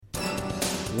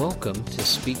Welcome to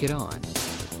Speak It On.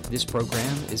 This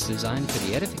program is designed for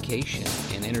the edification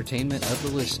and entertainment of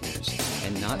the listeners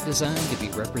and not designed to be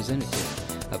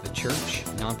representative of a church,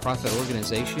 nonprofit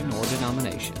organization, or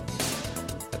denomination.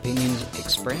 Opinions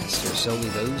expressed are solely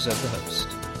those of the host.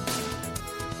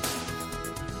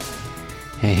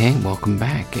 Hey, welcome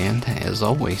back, and as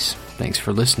always, thanks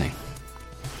for listening.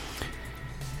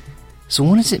 So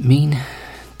what does it mean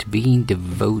to be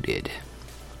devoted?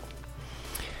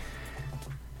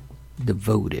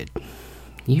 Devoted.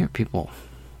 You hear people,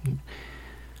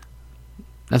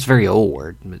 that's a very old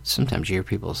word, but sometimes you hear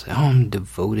people say, oh, I'm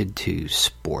devoted to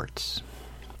sports.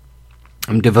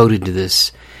 I'm devoted to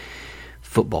this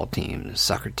football team,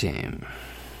 soccer team,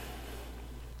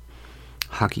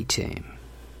 hockey team.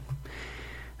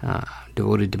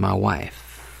 Devoted to my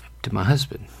wife, to my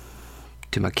husband,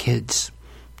 to my kids,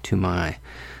 to my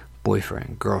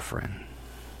boyfriend, girlfriend.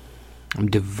 I'm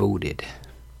devoted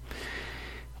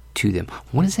to them.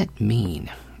 What does that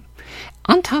mean?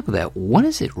 On top of that, what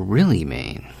does it really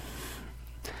mean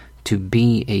to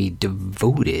be a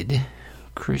devoted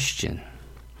Christian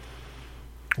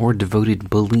or devoted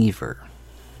believer?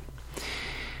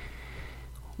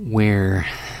 Where,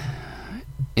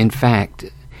 in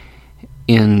fact,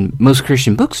 in most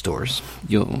Christian bookstores,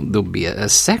 there'll be a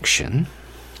section,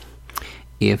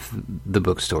 if the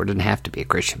bookstore doesn't have to be a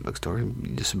Christian bookstore,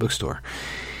 just a bookstore,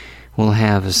 will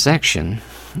have a section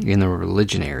in the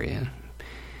religion area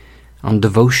on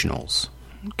devotionals,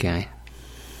 okay?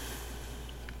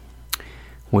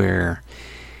 Where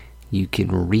you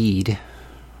can read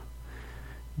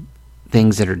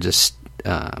things that are just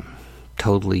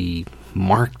totally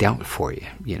marked out for you,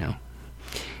 you know.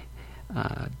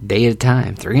 Day at a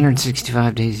time,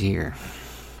 365 days a year.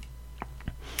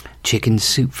 Chicken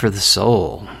Soup for the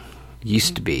Soul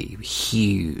used to be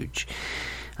huge.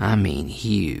 I mean,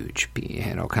 huge. It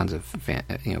had all kinds of,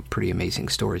 pretty amazing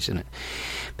stories in it.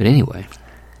 But anyway,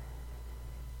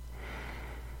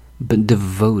 but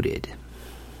devoted.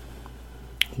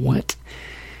 What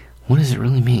does it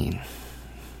really mean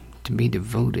to be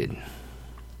devoted?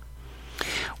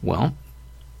 Well,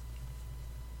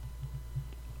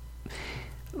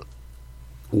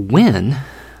 when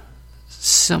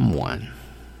someone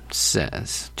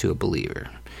says to a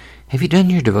believer, have you done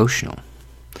your devotional?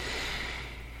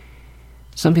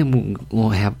 Some people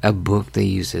will have a book they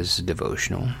use as a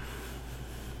devotional.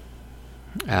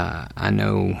 I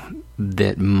know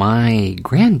that my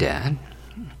granddad,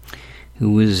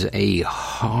 who was a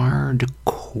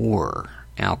hardcore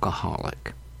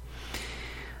alcoholic,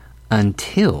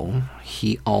 until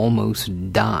he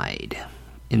almost died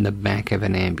in the back of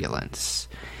an ambulance,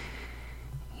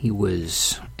 he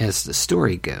was, as the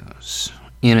story goes,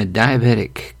 in a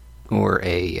diabetic or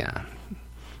a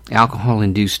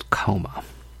alcohol-induced coma.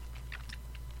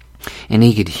 And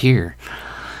he could hear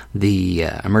the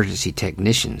emergency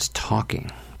technicians talking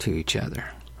to each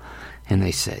other. And they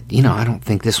said, I don't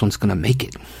think this one's going to make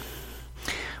it.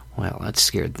 Well, that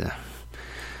scared the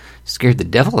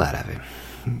devil out of him.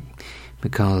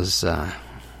 Because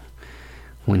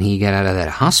when he got out of that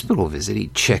hospital visit, he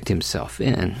checked himself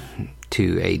in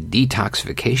to a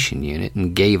detoxification unit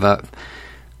and gave up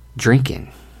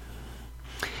drinking.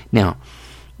 Now,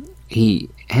 he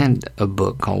had a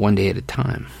book called One Day at a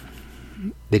Time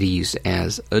that he used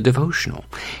as a devotional,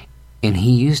 and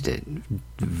he used it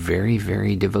very,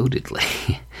 very devotedly.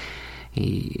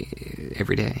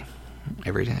 Every day.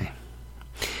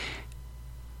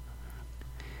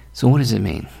 So what does it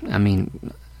mean? I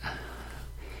mean,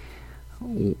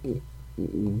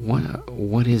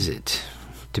 what is it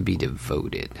to be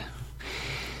devoted?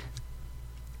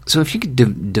 So if you could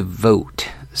devote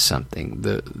something,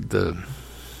 the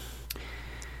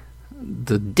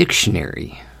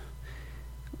dictionary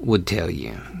would tell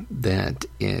you that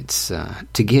it's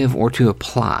to give or to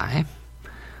apply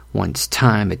one's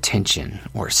time, attention,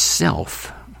 or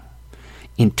self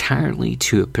entirely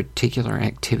to a particular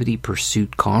activity,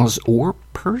 pursuit, cause, or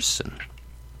person.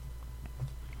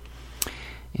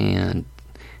 And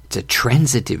it's a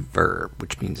transitive verb,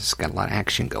 which means it's got a lot of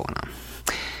action going on.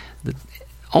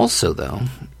 Also, though,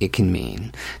 it can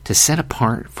mean to set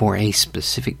apart for a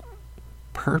specific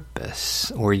purpose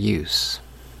or use.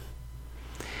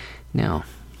 Now,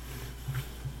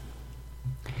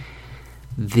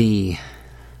 the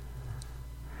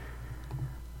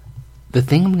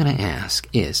thing I'm going to ask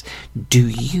is, do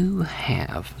you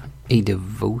have a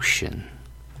devotion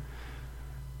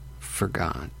for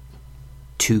God,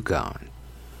 to God?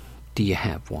 Do you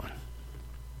have one?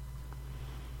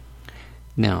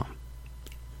 Now,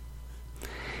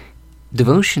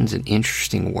 devotion's an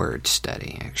interesting word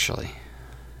study, actually.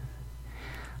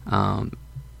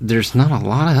 there's not a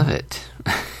lot of it.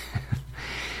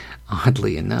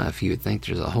 Oddly enough, you would think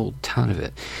there's a whole ton of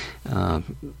it.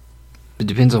 It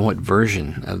depends on what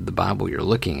version of the Bible you're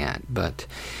looking at. But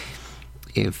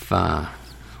if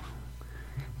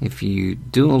you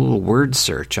do a little word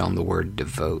search on the word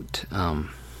devote,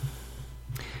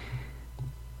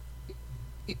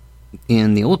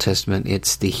 in the Old Testament,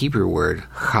 it's the Hebrew word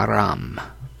haram.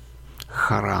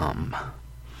 Haram.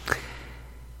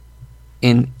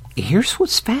 And here's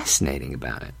what's fascinating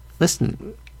about it.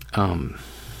 Listen,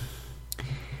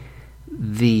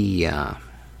 the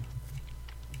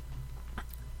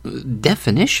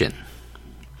definition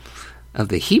of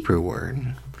the Hebrew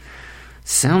word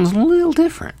sounds a little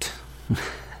different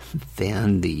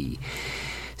than the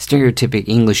stereotypic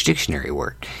English dictionary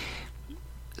word.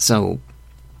 So,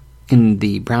 in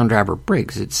the Brown Driver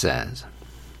Briggs, it says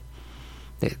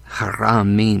that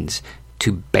haram means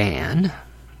to ban,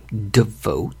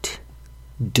 devote,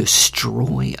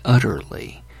 destroy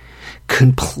utterly,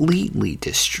 completely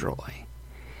destroy,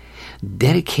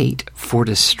 dedicate for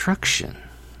destruction,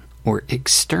 or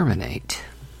exterminate.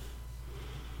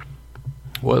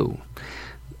 Whoa.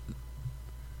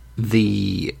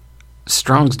 The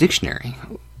Strong's Dictionary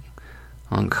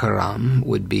on haram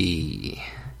would be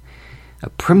a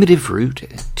primitive root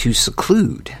to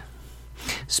seclude,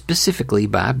 specifically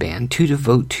by a ban to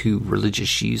devote to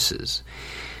religious uses.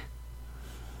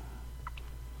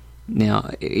 Now,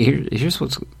 here's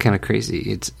what's kind of crazy.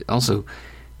 It's also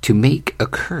to make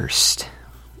accursed,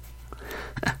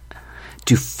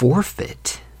 to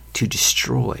forfeit, to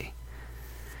destroy,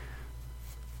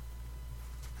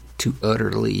 to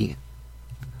utterly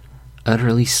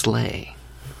slay.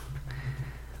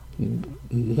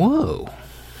 Whoa.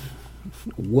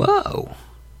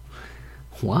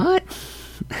 What?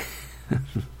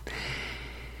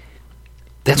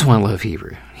 That's why I love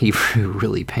Hebrew. Hebrew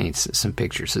really paints some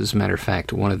pictures. As a matter of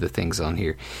fact, one of the things on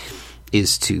here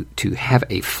is to have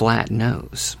a flat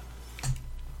nose.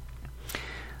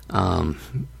 But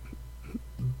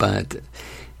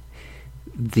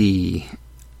the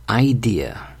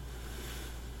idea,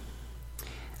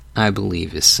 I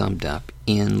believe, is summed up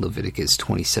in Leviticus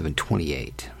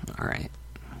 27:28. All right.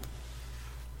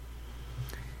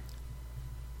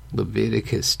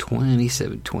 Leviticus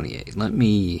 27:28. Let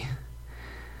me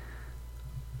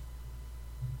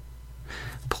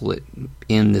pull it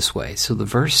in this way. So the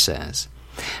verse says,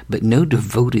 "But no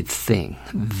devoted thing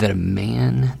that a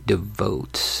man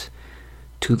devotes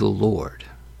to the Lord,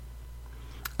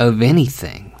 of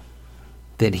anything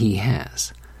that he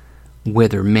has,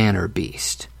 whether man or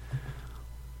beast,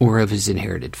 or of his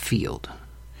inherited field,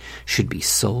 should be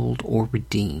sold or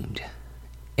redeemed.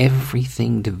 Every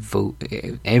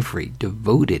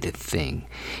devoted thing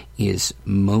is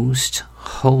most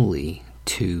holy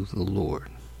to the Lord."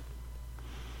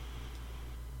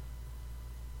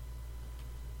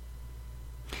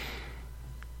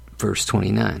 Verse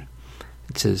 29,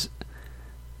 it says,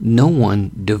 "No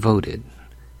one devoted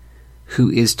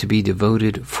who is to be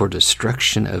devoted for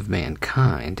destruction of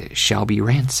mankind shall be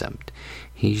ransomed.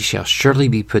 He shall surely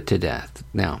be put to death."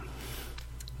 Now,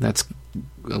 that's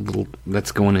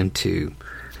going into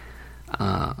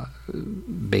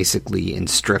basically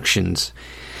instructions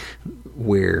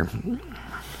where,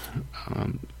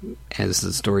 as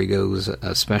the story goes,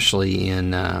 especially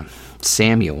in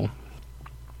Samuel,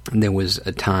 there was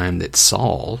a time that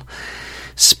Saul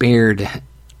spared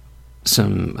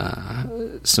some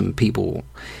people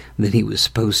that he was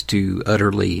supposed to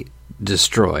utterly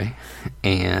destroy,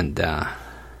 and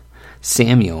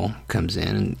Samuel comes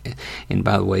in, and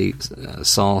by the way,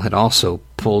 Saul had also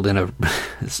pulled in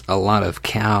a lot of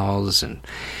cows and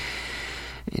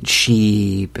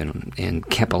sheep and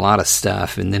kept a lot of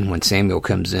stuff. And then when Samuel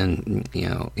comes in,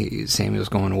 Samuel's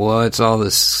going, "What's all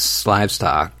this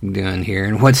livestock doing here?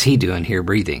 And what's he doing here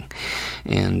breathing?"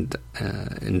 And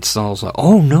Saul's like,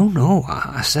 "Oh, no,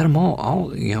 I set them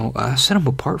all, I set them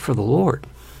apart for the Lord."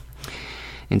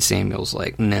 And Samuel's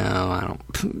like, "No, I don't.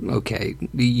 Okay,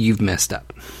 you've messed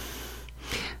up.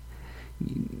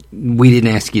 We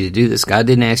didn't ask you to do this. God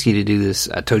didn't ask you to do this.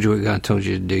 I told you what God told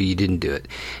you to do. You didn't do it."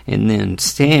 And then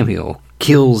Samuel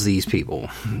kills these people.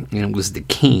 And it was the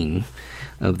king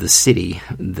of the city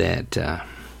that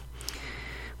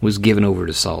was given over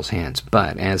to Saul's hands.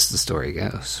 But as the story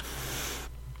goes,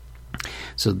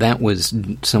 so that was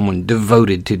someone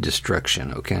devoted to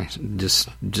destruction, okay? Just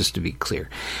to be clear.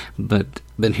 But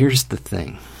here's the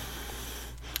thing.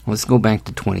 Let's go back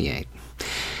to 28.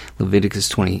 Leviticus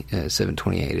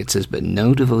 27:28. It says, "But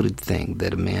no devoted thing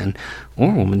that a man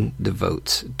or woman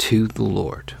devotes to the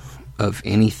Lord, of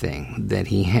anything that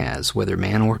he has, whether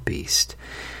man or beast,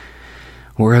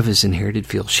 or of his inherited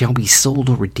field shall be sold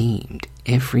or redeemed.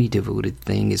 Every devoted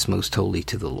thing is most holy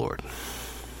to the Lord.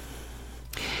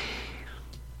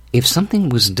 If something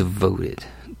was devoted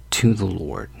to the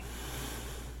Lord,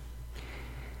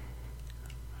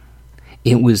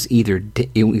 it was either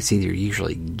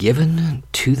usually given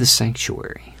to the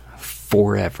sanctuary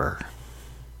forever.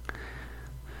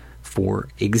 For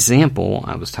example,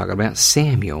 I was talking about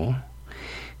Samuel.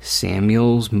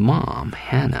 Samuel's mom,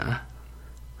 Hannah,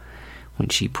 when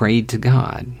she prayed to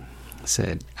God,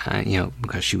 said,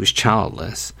 because she was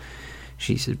childless,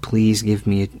 she said, "Please give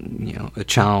me a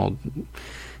child."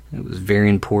 It was very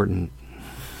important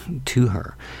to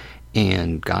her,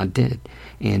 and God did.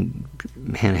 And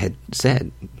Hannah had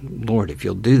said, "Lord, if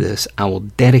you'll do this, I will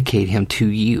dedicate him to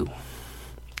you.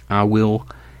 I will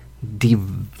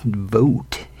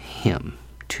devote him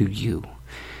to you."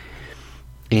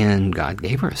 And God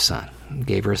gave her a son.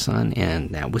 And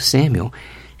that was Samuel.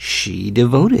 She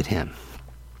devoted him.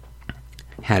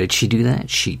 How did she do that?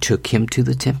 She took him to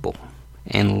the temple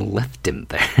and left him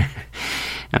there.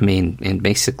 And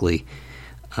basically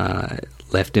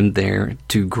left him there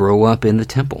to grow up in the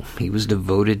temple. He was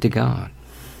devoted to God.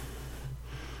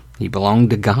 He belonged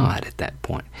to God at that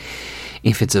point.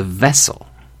 If it's a vessel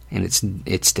and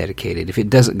it's dedicated, if it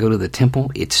doesn't go to the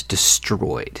temple, it's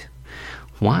destroyed.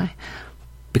 Why?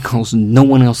 Because no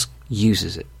one else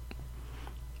uses it.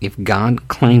 If God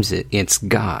claims it, it's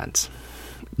God's.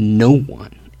 No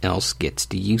one else gets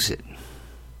to use it.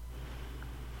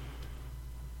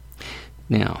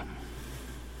 Now,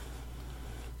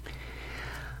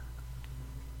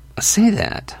 I say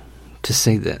that to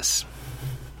say this.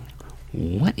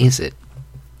 What is it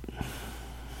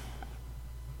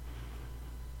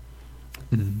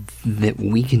that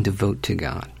we can devote to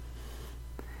God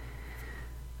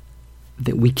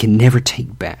that we can never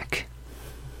take back?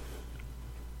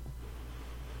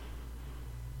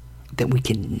 That we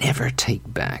can never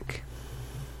take back.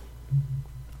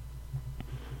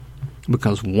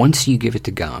 Because once you give it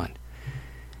to God,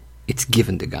 it's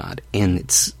given to God, and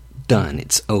it's done,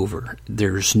 it's over.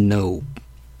 There's no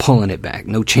pulling it back,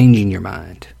 no changing your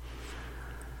mind.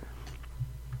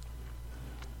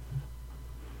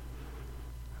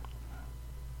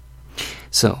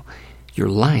 So, your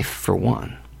life, for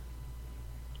one.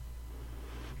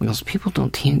 Because people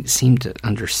don't seem to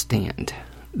understand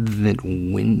that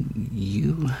when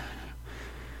you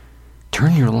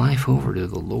turn your life over to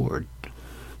the Lord,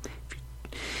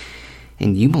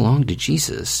 and you belong to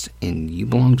Jesus, and you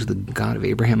belong to the God of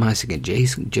Abraham, Isaac, and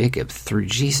Jacob through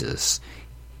Jesus,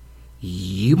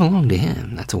 you belong to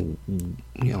Him.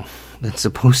 That's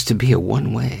supposed to be a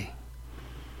one-way.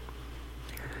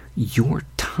 Your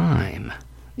time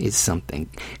is something.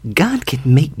 God can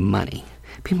make money.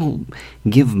 People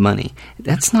give money.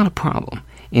 That's not a problem.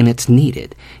 And it's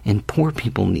needed. And poor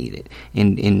people need it.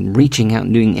 And reaching out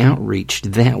and doing outreach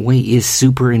that way is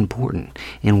super important.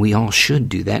 And we all should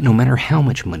do that no matter how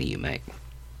much money you make.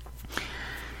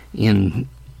 In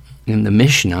the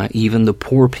Mishnah, even the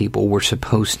poor people were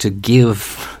supposed to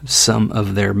give some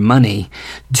of their money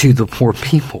to the poor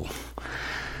people.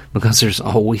 Because there's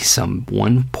always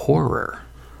someone poorer.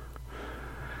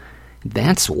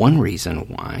 That's one reason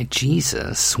why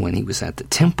Jesus, when he was at the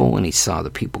temple and he saw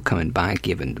the people coming by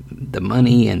giving the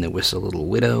money, and there was a little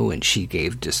widow and she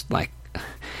gave just like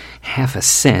half a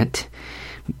cent,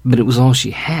 but it was all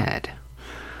she had.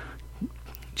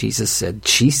 Jesus said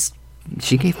she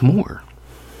gave more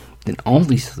than all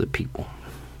these other people.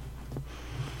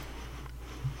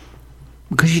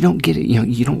 Because you don't get it,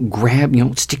 you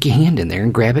don't stick your hand in there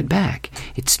and grab it back.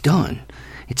 It's done.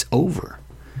 It's over.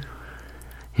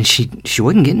 And she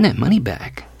wasn't getting that money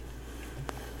back.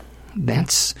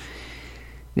 That's,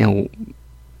 you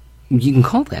can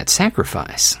call that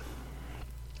sacrifice.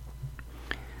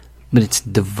 But it's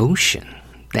devotion.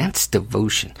 That's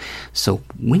devotion. So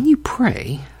when you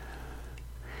pray,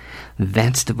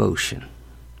 that's devotion.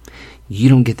 You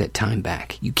don't get that time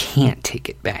back. You can't take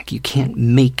it back. You can't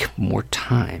make more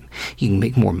time. You can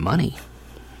make more money.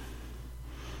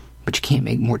 But you can't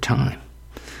make more time.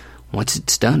 Once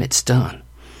it's done, it's done.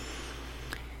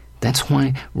 That's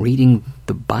why reading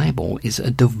the Bible is a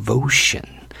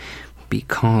devotion.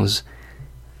 Because,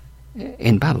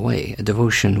 and by the way, a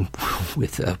devotion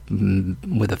with a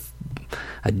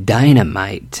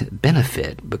dynamite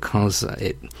benefit, because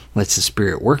it lets the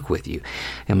Spirit work with you.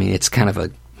 It's kind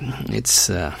of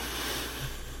it's a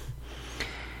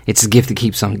gift that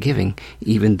keeps on giving,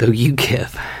 even though you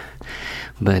give.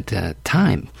 But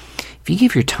time, if you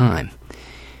give your time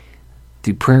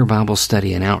through prayer, Bible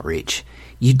study, and outreach,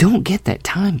 you don't get that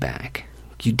time back.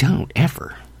 You don't,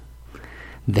 ever.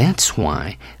 That's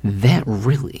why that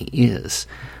really is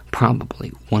probably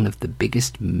one of the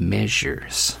biggest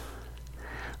measures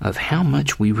of how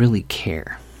much we really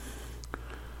care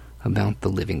about the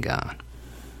living God.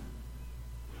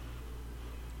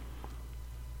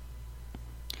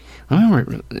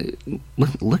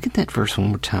 Look at that verse one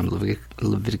more time,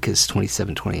 Leviticus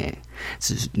 27:28. It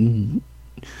says,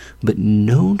 "But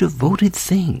no devoted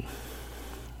thing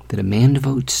that a man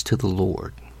devotes to the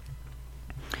Lord."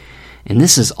 And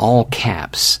this is all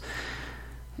caps,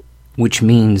 which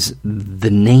means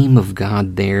the name of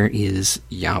God there is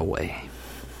Yahweh.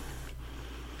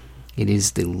 It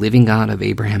is the living God of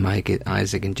Abraham,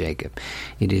 Isaac, and Jacob.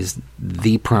 It is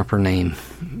the proper name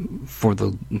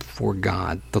for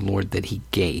God, the Lord that He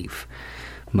gave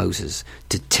Moses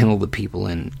to tell the people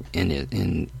in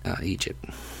Egypt.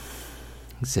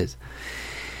 It says,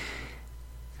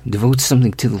 "Devote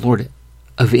something to the Lord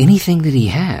of anything that He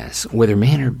has, whether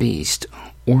man or beast,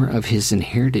 or of His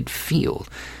inherited field,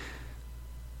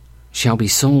 shall be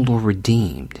sold or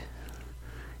redeemed.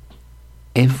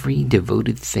 Every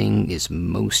devoted thing is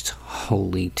most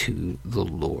holy to the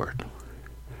Lord."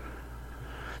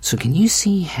 So can you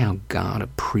see how God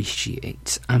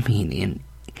appreciates? And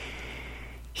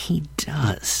He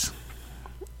does.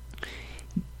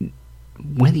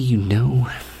 Whether you know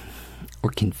or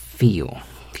can feel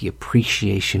the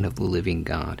appreciation of the living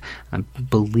God,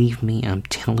 believe me, I'm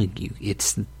telling you,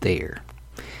 it's there.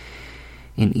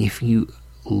 And if you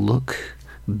look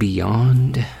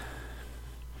beyond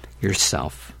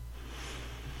yourself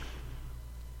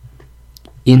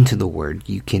into the Word,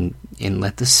 you can, and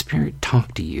let the Spirit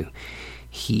talk to you,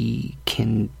 He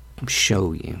can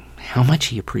show you how much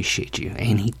He appreciates you,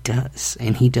 and He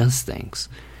does things.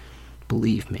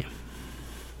 Believe me.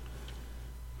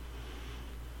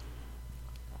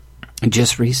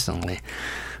 Just recently,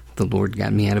 the Lord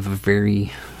got me out of a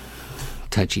very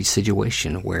touchy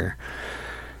situation where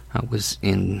I was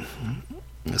in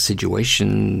a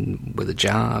situation with a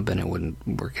job and it wasn't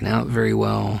working out very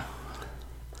well,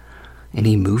 and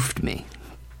He moved me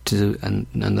to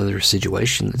another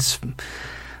situation that's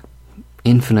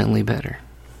infinitely better.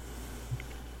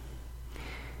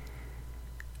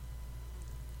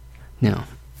 Now,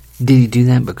 did He do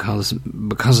that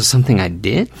because of something I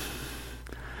did?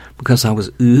 Because I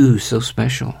was so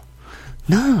special?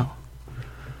 No.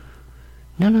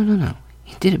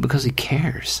 He did it because He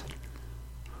cares.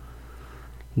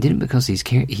 He did it because He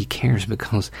cares,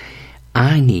 because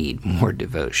I need more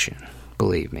devotion,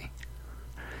 believe me.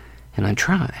 And I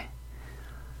try.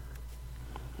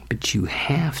 But you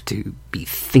have to be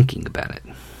thinking about it.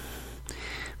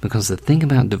 Because the thing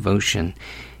about devotion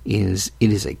is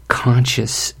it is a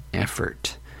conscious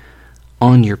effort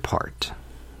on your part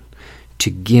to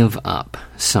give up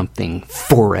something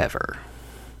forever.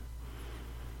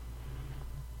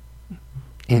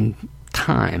 And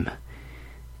time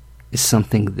is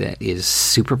something that is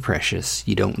super precious.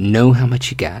 You don't know how much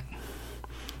you got.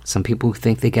 Some people who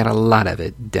think they got a lot of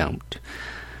it don't.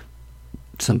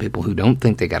 Some people who don't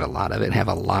think they got a lot of it have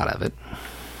a lot of it.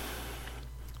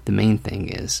 The main thing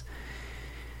is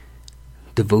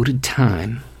devoted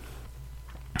time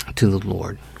to the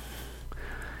Lord.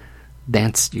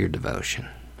 That's your devotion.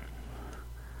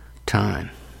 Time.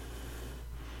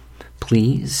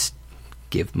 Please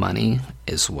give money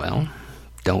as well.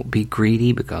 Don't be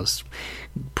greedy, because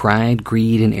pride,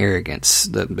 greed, and arrogance,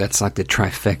 that's like the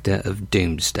trifecta of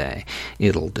doomsday.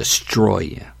 It'll destroy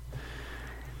you.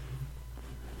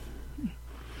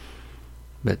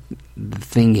 But the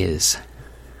thing is,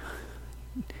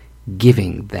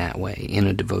 giving that way in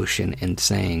a devotion and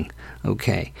saying,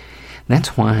 okay,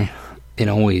 that's why it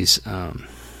always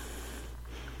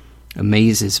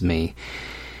amazes me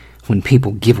when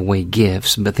people give away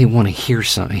gifts, but they want to hear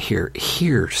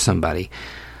somebody,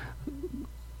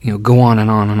 go on and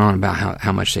on and on about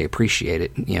how much they appreciate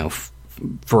it,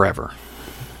 forever.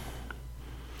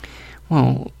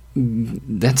 Well,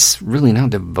 that's really not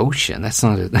devotion. That's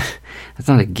not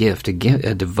a gift. A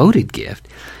devoted gift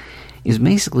is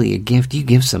basically a gift you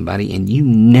give somebody and you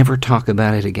never talk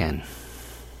about it again.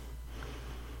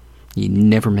 You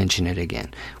never mention it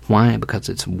again. Why? Because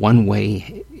it's one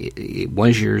way. It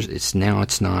was yours. It's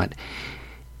not,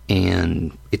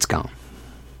 and it's gone.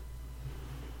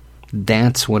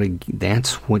 That's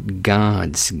what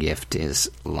God's gift is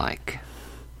like.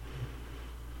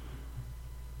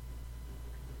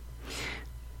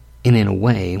 And in a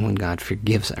way, when God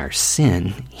forgives our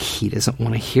sin, He doesn't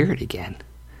want to hear it again,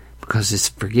 because it's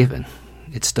forgiven.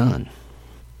 It's done.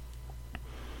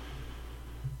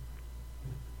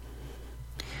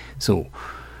 So,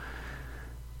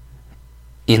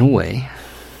 in a way,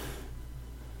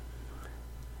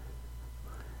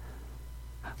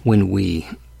 when we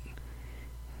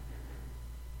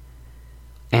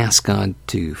ask God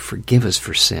to forgive us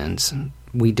for sins,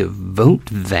 we devote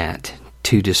that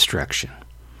to destruction.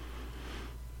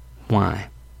 Why?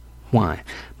 Why?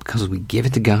 Because we give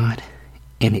it to God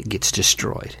and it gets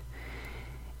destroyed.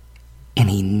 And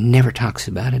He never talks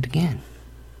about it again.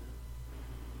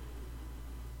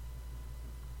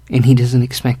 And He doesn't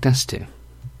expect us to.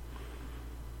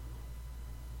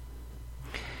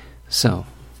 So,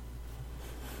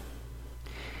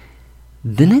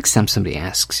 the next time somebody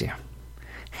asks you,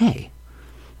 hey,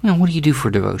 what do you do for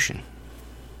devotion?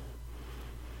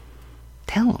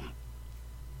 Tell them.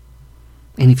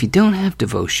 And if you don't have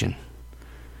devotion,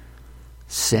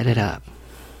 set it up.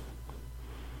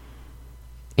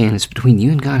 And it's between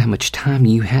you and God how much time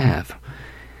you have.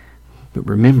 But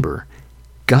remember,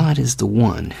 God is the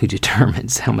one who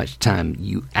determines how much time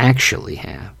you actually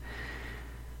have.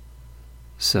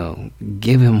 So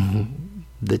give Him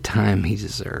the time He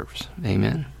deserves.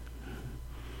 Amen?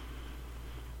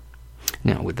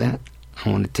 Now, with that, I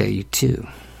want to tell you, too,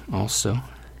 also,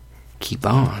 keep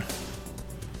on.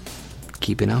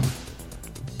 Keep it on.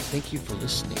 Thank you for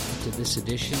listening to this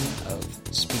edition of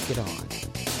Speak It On.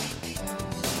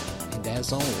 And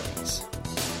as always,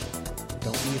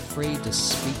 don't be afraid to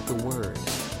speak the word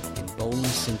in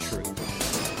boldness and truth.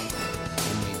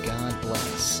 And may God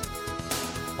bless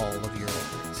all of your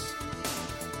efforts.